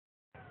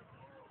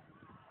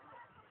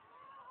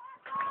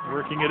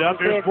Working it up.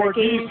 Here's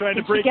Borghese trying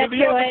to break into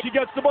the open. She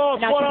gets the ball.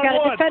 Now she's got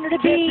a defender to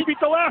beat. She beat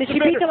the last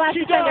defender.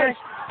 She does.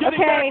 Getting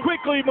back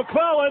quickly.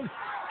 McClellan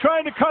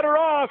trying to cut her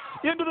off.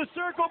 Into the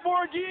circle.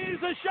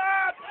 Borghese, a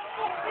shot.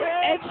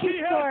 And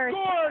she has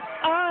scored.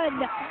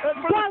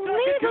 Unbelievable. For the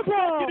second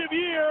consecutive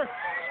year,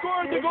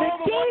 scored the goal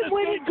that won the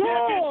state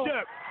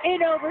championship. In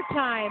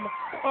overtime.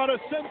 On a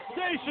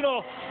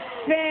sensational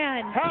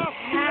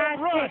fantastic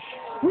rush.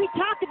 We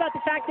talked about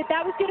the fact that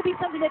that was going to be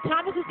something that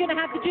Thomas was going to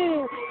have to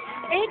do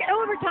in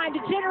overtime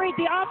to generate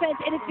the offense,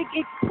 and it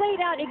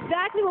played out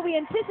exactly what we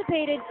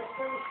anticipated.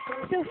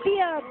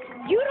 Sophia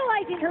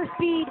utilizing her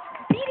speed,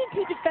 beating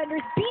two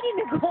defenders, beating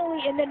the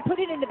goalie, and then put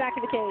it in the back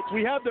of the cage.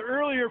 We had the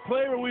earlier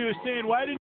play where we were saying, why didn't